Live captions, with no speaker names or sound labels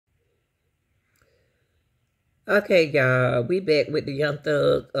Okay, y'all, we back with the Young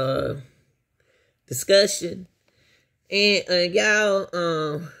Thug discussion. And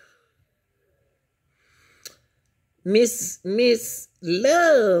y'all, Miss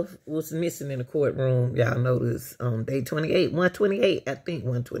Love was missing in the courtroom. Y'all notice on day 28, 128, I think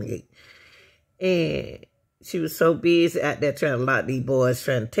 128. And she was so busy out there trying to lock these boys,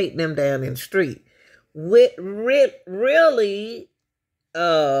 trying to take them down in the street. With really,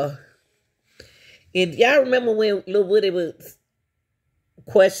 and y'all remember when Lil Woody was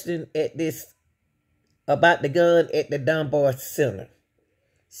questioned at this about the gun at the Dunbar Center,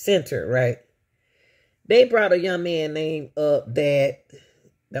 right? They brought a young man named up that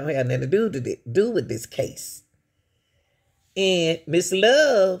don't have nothing to do with this case. And Miss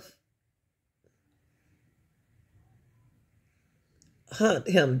Love hunt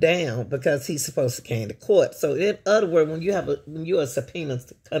him down because he's supposed to come to court. So in other words, when you're a subpoena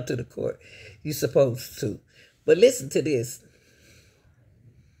to come to the court, you're supposed to. But listen to this.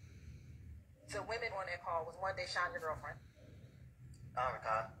 The women on that call was one Deshaun, your girlfriend. I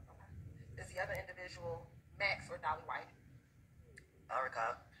recall. Is the other individual Max or Dolly White? I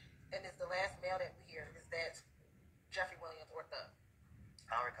recall. And is the last male that we hear, is that Jeffrey Williams or Thug?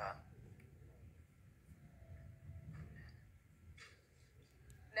 I recall.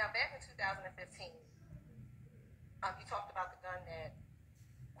 Now, back in 2015, you talked about the gun that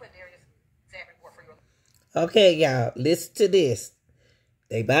Quindarius Zappert bought for you. Okay, y'all, listen to this.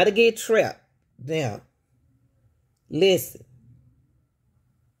 They about to get trapped. Now, listen.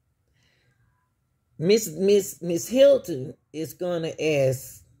 Miss Hilton is gonna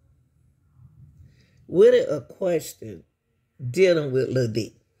ask Woody a question dealing with Lil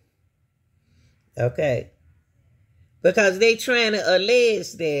D. Okay? Because they trying to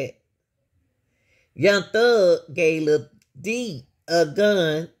allege that Young Thug gave Lil D a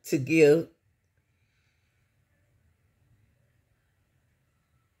gun to give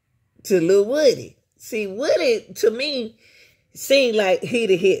to Lil Woody. See, Woody, to me, seemed like he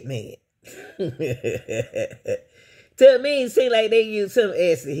the hitman. To me, it seemed like they used him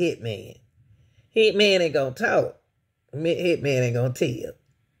as the hitman. Hitman ain't gonna talk. Hitman ain't gonna tell.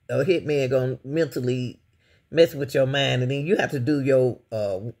 Or hitman gonna mentally mess with your mind, and then you have to do your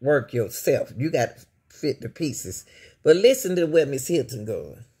work yourself. You got to fit the pieces. But listen to where Miss Hilton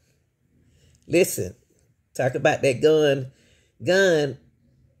going. Listen. Talk about that gun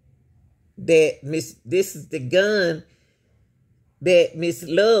that this is the gun that Miss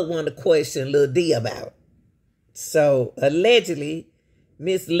Love wanted to question Lil D about. So allegedly,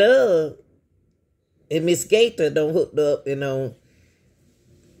 Miss Love and Miss Gator done hooked up and on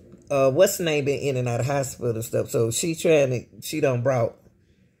what's the name been in and out of hospital and stuff. So she done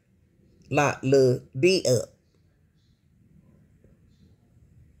locked Lil D up.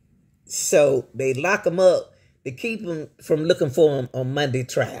 So they lock him up to keep him from looking for him on Monday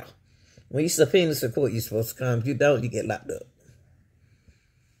trial. When you subpoena to court, you're supposed to come. If you don't, you get locked up.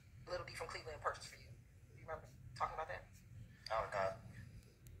 Little D from Cleveland purchased for you. You remember talking about that? I recall.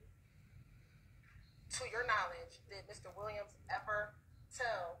 To your knowledge, did Mr. Williams ever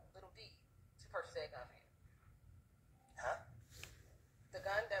tell Little D to purchase that gun for you? Huh? The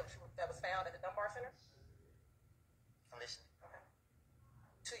gun that was found at the Dunbar Center? I'm listening. Okay.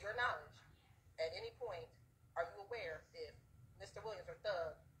 To your knowledge, at any point, are you aware if Mr. Williams or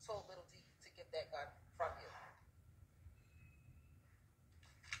Thug told Little D to get that gun from you?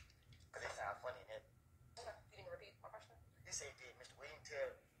 Because it sounds funny, innit? Okay. You didn't repeat my question? He said, did Mr. Williams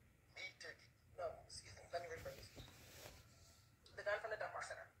tell me to... No, excuse me. Let me rephrase. The gun from the Dunbar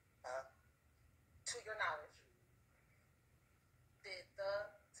Center. To your knowledge, did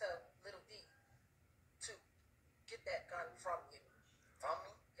Thug tell Little D to get that gun from you? From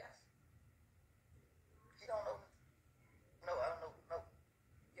me? Yes. He don't know. No, I don't know. No.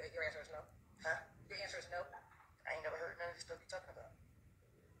 Your answer is no? Huh? Your answer is no? I ain't never heard none of this stuff you talking about.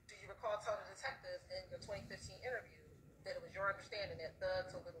 Do you recall telling the detectives in your 2015 interview that it was your understanding that Thug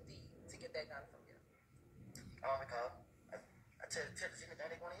told Little D to get that gun from you? I don't recall. I tell the detectives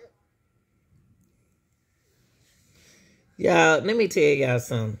anything they want to hear. Y'all, let me tell y'all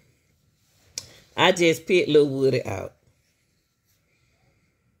something. I just picked Lil Woody out.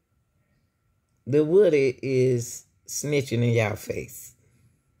 Lil Woody is snitching in y'all face.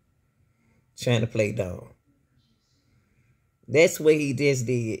 Trying to play dumb. That's what he just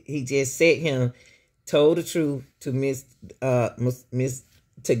did. He just said him, told the truth to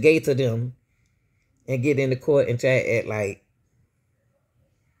to Gator them and get into court and try to act like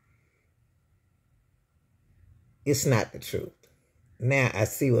it's not the truth. Now I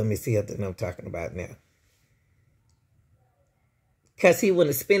see what Miss Hilton I'm talking about now. Because he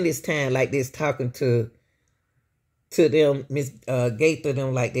wouldn't spend his time like this talking to to them, Miss Gaither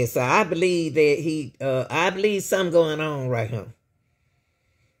them like that. So I believe that I believe something going on right here.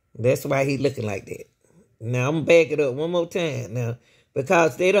 That's why he looking like that. Now I'm gonna back it up one more time now,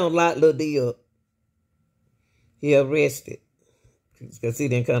 because they don't lock Lil D up. He arrested because he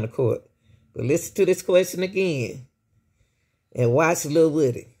didn't come to court. But listen to this question again and watch Lil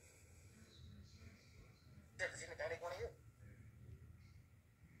Woody. That's anything they want to hear.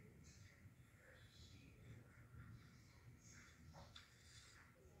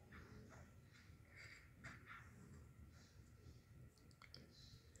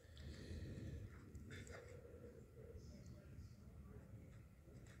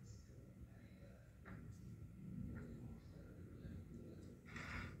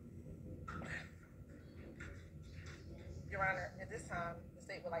 Your Honor, at this time, the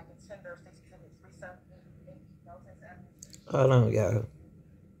state would like to tender 6 exhibits 3788 Milton Avenue. Hold on, y'all.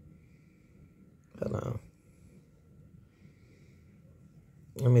 Hold on.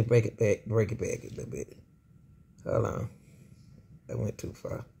 Let me break it back a little bit. Hold on. I went too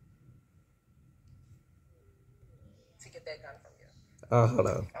far. To get that gun from you. Oh, hold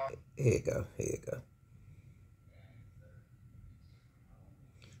on. Here you go.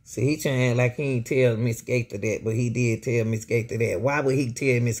 See, he trying to act like he ain't tell Miss Gaither that, but he did tell Miss Gaither that. Why would he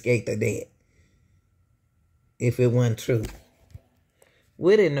tell Miss Gaither that if it wasn't true?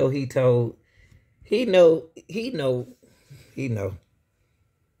 We didn't know he told. He know. 2015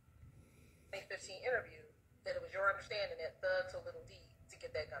 interview that it was your understanding that Thug told Little D to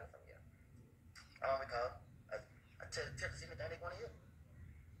get that gun from you. I don't recall. I tell us anything they want to hear.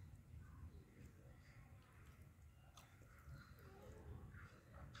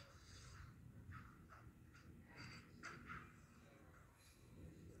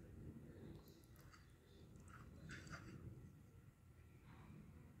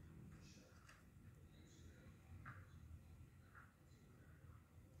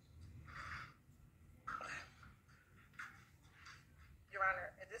 Your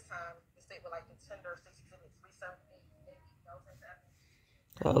Honor, at this time, the state would like to tender 6 exhibits 3788 Milton Avenue.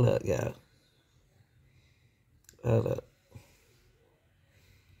 Hold up, y'all. Hold up.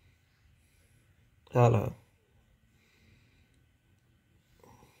 Hold on.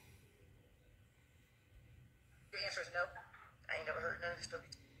 Your answer is no. I ain't never heard none of this stuff.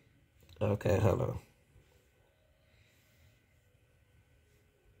 Okay, hold on.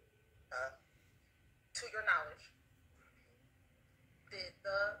 To your knowledge, did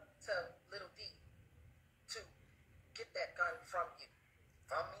Thug tell Little D to get that gun from you?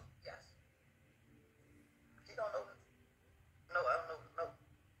 From me? Yes. He don't know. No, I don't know. No.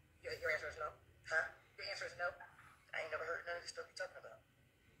 Your answer is no. Huh? Your answer is no. I ain't never heard none of this stuff you talking about.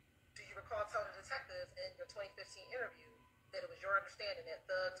 Do you recall telling the detective in your 2015 interview that it was your understanding that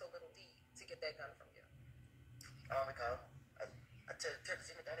Thug told Little D to get that gun from you? I don't recall. I tell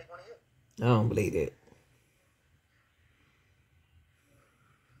us anything they want to hear. I don't believe that.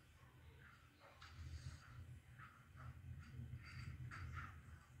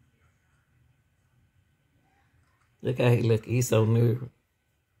 Look how he look. He's so nervous.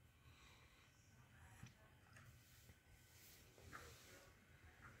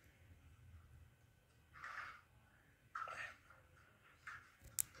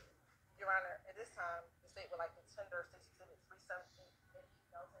 Your Honor, at this time, the state would like to tender 6 exhibits 3788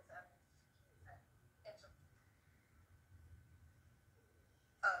 Milton Avenue.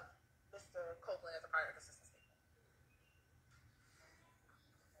 Mr. Copeland as a prior assistant statement.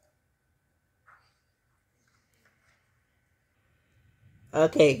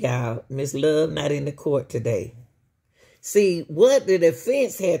 Okay, y'all. Miss Love not in the court today. See, what the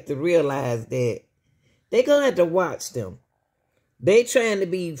defense had to realize that they're going to have to watch them. They trying to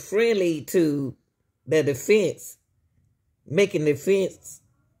be friendly to the defense, making the defense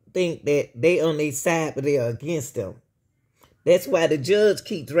think that they on their side, but they are against them. That's why the judge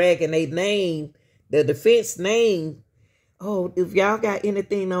keep dragging their name, the defense name. Oh, if y'all got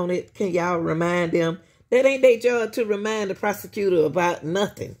anything on it, can y'all remind them? That ain't their job to remind the prosecutor about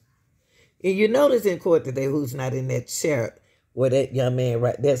nothing. And you notice in court today who's not in that chair where that young man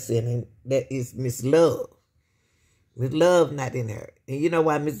right there sitting, that is Miss Love. Miss Love not in there. And you know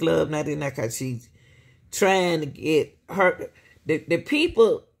why Miss Love not in there? Because she's trying to get her. The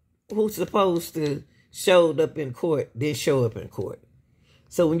people who's supposed to showed up in court didn't show up in court.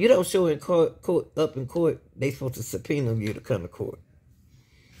 So when you don't show in court up in court, they supposed to subpoena you to come to court.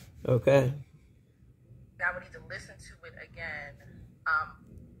 Okay? I would need to listen to it again.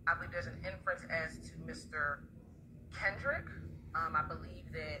 I believe there's an inference as to Mr. Kendrick. I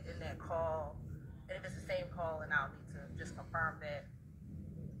believe that in that call, and if it's the same call, and I'll need to just confirm that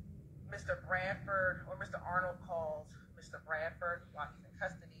Mr. Bradford or Mr. Arnold calls Mr. Bradford while he's in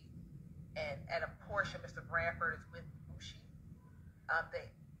custody, and at a portion, Mr. Bradford is with Bushi.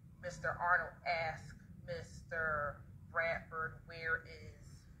 Mr. Arnold asks Mr. Bradford, "Where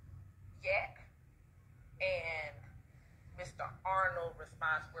is Yak?" And Mr. Arnold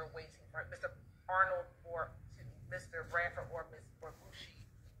responds, "We're waiting for Mr. Arnold or Mr. Bradford or Bushi."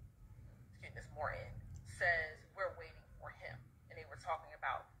 Ms. Morton says, "We're waiting for him," and they were talking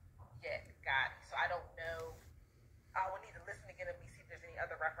about Yak Gotti. So I don't know. I will need to listen again and see if there's any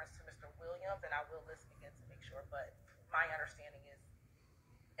other reference to Mr. Williams, and I will listen again to make sure. But my understanding is,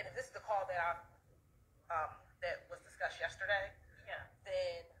 and if this is the call that that was discussed yesterday,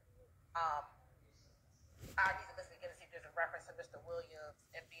 then I need to listen again and see if there's a reference to Mr. Williams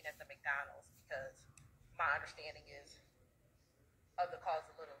and being at the McDonald's, because my understanding is of the call is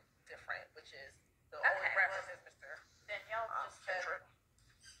a little different, which is the only reference is Mr. Then y'all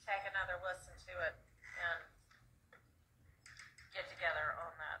just take another listen to it and get together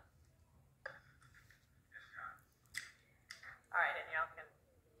on that. All right, and y'all can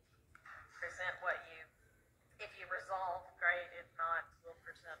present what if you resolve, great. If not, we'll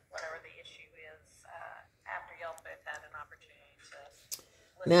present whatever the issue is after y'all both had an opportunity to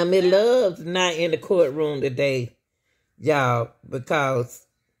listen. Now, Miss Love's not in the courtroom today, y'all, because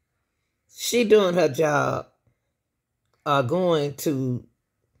she doing her job, going to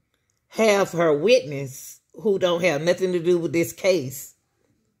have her witness who don't have nothing to do with this case,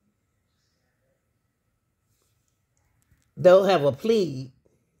 don't have a plea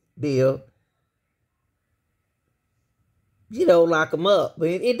deal, lock them up.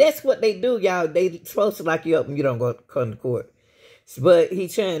 But that's what they do, y'all. They supposed to lock you up and you don't come to court. But he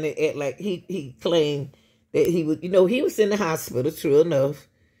trying to act like he claimed that he was, he was in the hospital, true enough.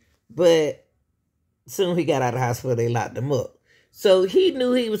 But soon he got out of the hospital, they locked him up. So he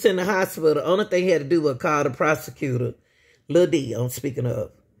knew he was in the hospital. The only thing he had to do was call the prosecutor, Lil D, I'm speaking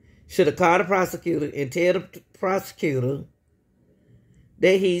of. Should have called the prosecutor and tell the prosecutor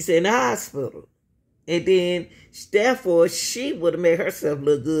that he's in the hospital. And then, therefore, she would have made herself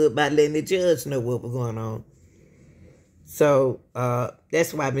look good by letting the judge know what was going on. So,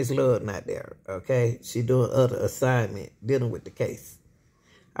 that's why Miss Love not there, okay? She doing other assignment, dealing with the case.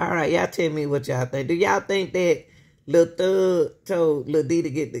 All right, y'all tell me what y'all think. Do y'all think that Lil Thug told Lil D to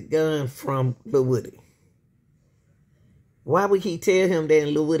get the gun from Lil Woody? Why would he tell him that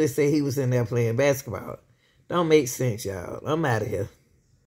and Lil Woody said he was in there playing basketball? Don't make sense, y'all. I'm out of here.